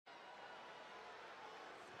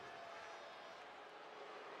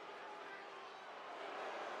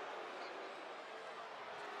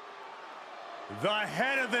The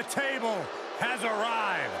head of the table has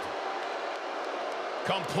arrived.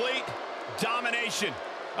 Complete domination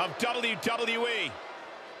of WWE.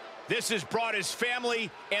 This has brought his family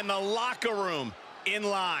and the locker room in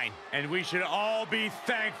line. And we should all be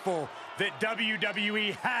thankful that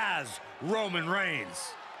WWE has Roman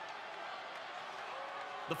Reigns.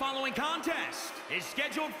 The following contest is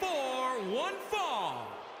scheduled for one fall.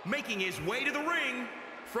 Making his way to the ring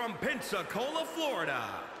from Pensacola, Florida,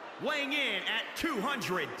 weighing in at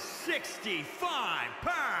 265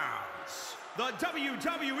 pounds, the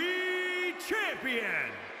WWE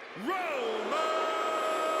Champion, Roman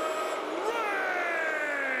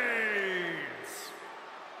Reigns!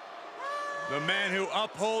 The man who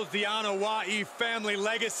upholds the Anoa'i family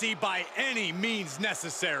legacy by any means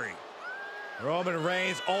necessary. Roman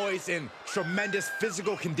Reigns always in tremendous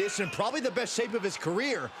physical condition, probably the best shape of his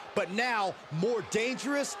career, but now more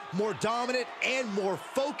dangerous, more dominant, and more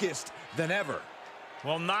focused than ever.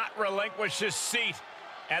 Will not relinquish his seat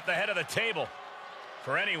at the head of the table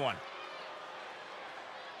for anyone.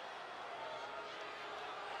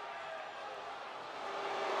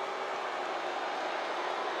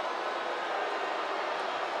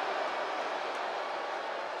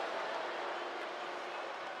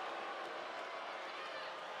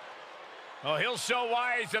 Oh, he'll show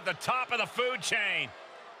why he's at the top of the food chain.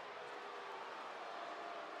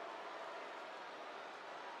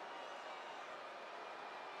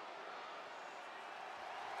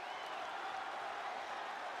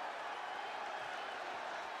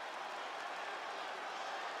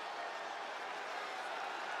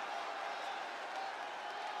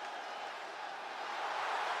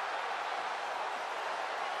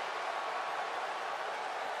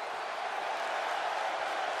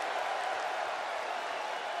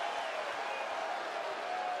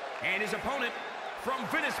 And his opponent from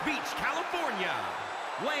Venice Beach, California,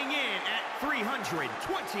 weighing in at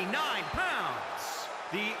 329 pounds,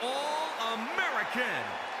 the All-American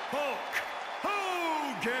Hulk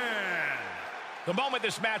Hogan. The moment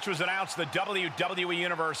this match was announced, the WWE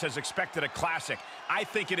Universe has expected a classic. I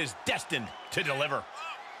think it is destined to deliver.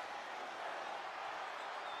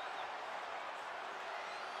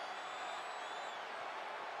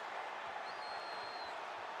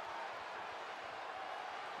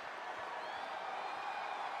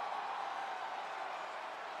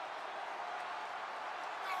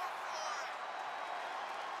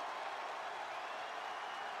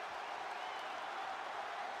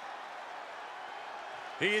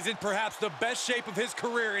 He is in perhaps the best shape of his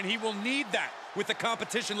career, and he will need that with the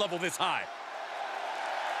competition level this high.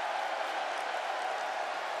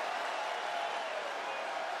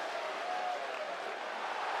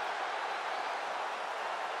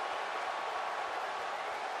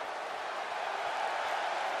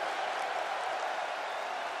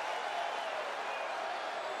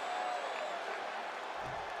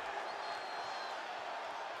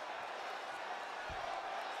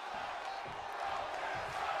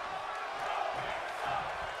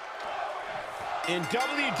 In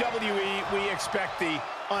WWE, we expect the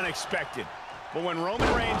unexpected. But when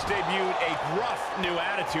Roman Reigns debuted a gruff new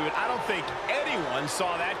attitude, I don't think anyone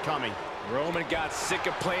saw that coming. Roman got sick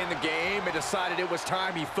of playing the game and decided it was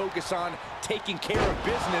time he focused on taking care of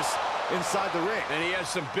business inside the ring. And he has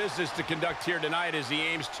some business to conduct here tonight as he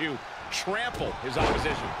aims to trample his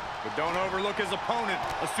opposition. But don't overlook his opponent,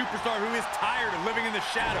 a superstar who is tired of living in the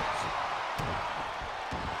shadows.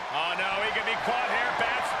 Oh, no, he could be caught here.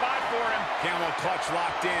 Bad spot for him. Camel clutch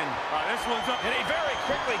locked in. This one's up. And he very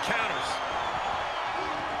quickly counters.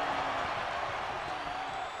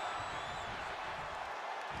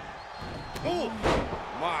 Oh,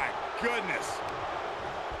 my goodness.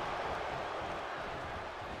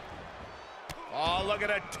 Oh, look at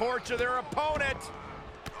it. Torture their opponent.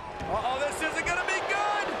 Uh-oh, this isn't going to be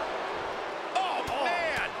good. Oh,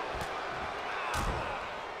 man.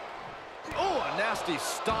 Oh, a nasty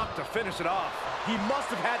stomp to finish it off. He must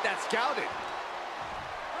have had that scouted.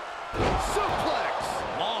 Suplex.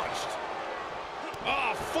 Launched.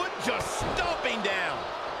 Oh, foot just stomping down.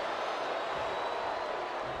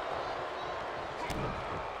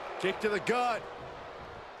 Kick to the gut.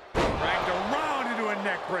 Dragged around into a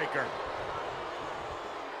neck breaker.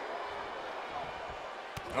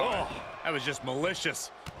 Oh, that was just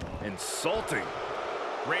malicious. Insulting.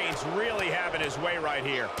 Reigns really having his way right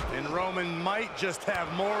here. And Roman might just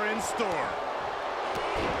have more in store.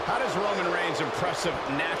 How does Roman Reigns' impressive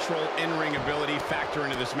natural in-ring ability factor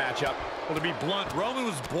into this matchup? Well, to be blunt, Roman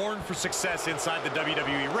was born for success inside the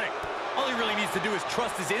WWE ring. All he really needs to do is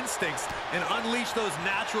trust his instincts and unleash those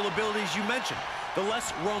natural abilities you mentioned. The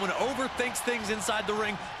less Roman overthinks things inside the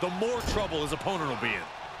ring, the more trouble his opponent will be in.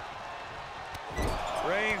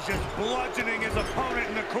 Reigns just bludgeoning his opponent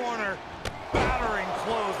in the corner, battering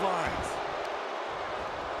clotheslines.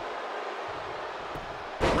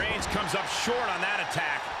 Reigns comes up short on that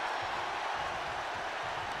attack.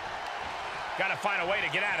 Got to find a way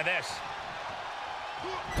to get out of this.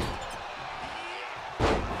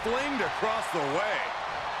 Flinged across the way.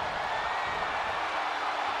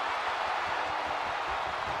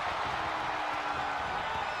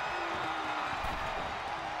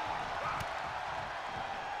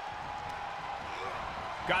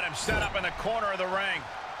 Got him set up in the corner of the ring.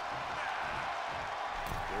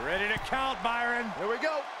 You're ready to count, Byron. Here we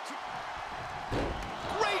go.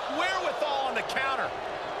 Great wherewithal on the counter.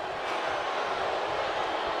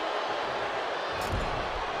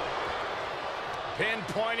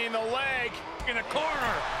 Pinpointing the leg In the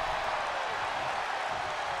corner.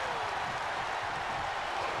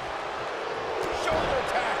 shoulder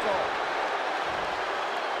tackle.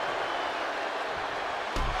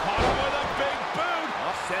 Caught him with a big boot.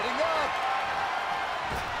 Setting up.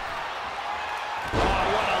 Oh,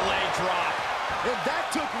 what a leg drop. And that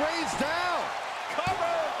took Reigns down.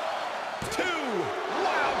 Cover. 2.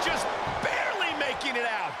 Wow, just barely making it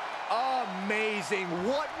out. Amazing.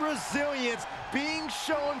 What resilience being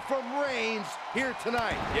shown from Reigns here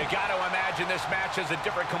tonight. You got to imagine this match has a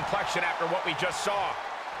different complexion after what we just saw.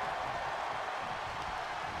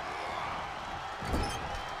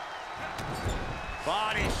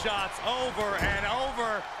 Body shots over and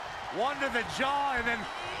over. One to the jaw and then,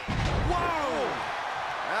 whoa!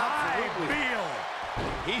 High heel.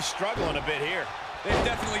 He's struggling a bit here. They've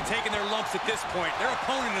definitely taken their lumps at this point. Their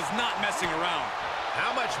opponent is not messing around.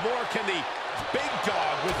 How much more can the big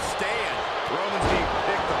dog withstand? Roman's being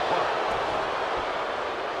picked apart.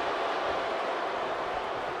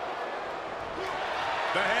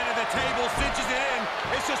 The head of the table cinches it in.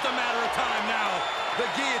 It's just a matter of time now. The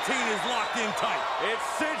guillotine is locked in tight. It's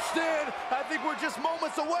cinched in. I think we're just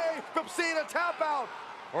moments away from seeing a tap out.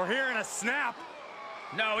 Or hearing a snap.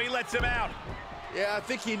 No, he lets him out. Yeah, I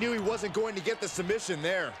think he knew he wasn't going to get the submission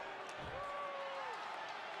there.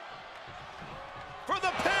 For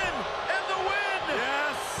the pin and the win!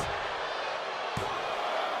 Yes!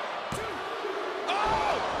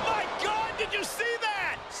 Oh, my God, did you see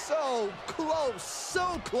that? So close,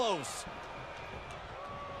 so close.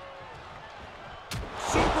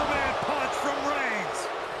 Superman punch from Reigns.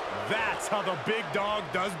 That's how the big dog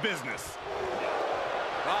does business.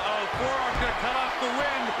 Uh-oh, forearm gonna cut off the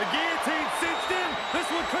wind. The guillotine cinched in. This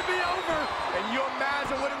one could be over. And you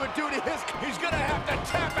imagine what it would do to his... He's gonna have to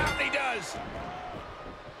tap out, and he does.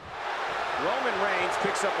 Roman Reigns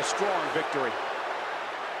picks up a strong victory.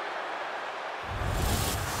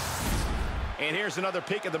 And here's another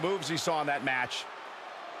peek at the moves he saw in that match.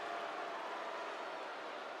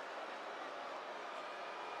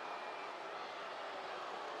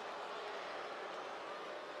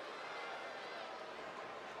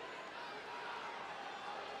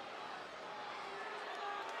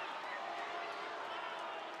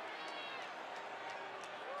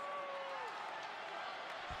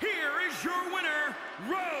 Here is your winner,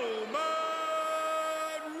 Roman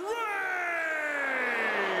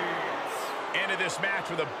Reigns! Ended this match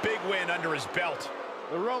with a big win under his belt.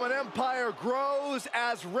 The Roman Empire grows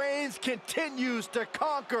as Reigns continues to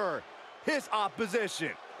conquer his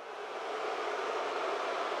opposition.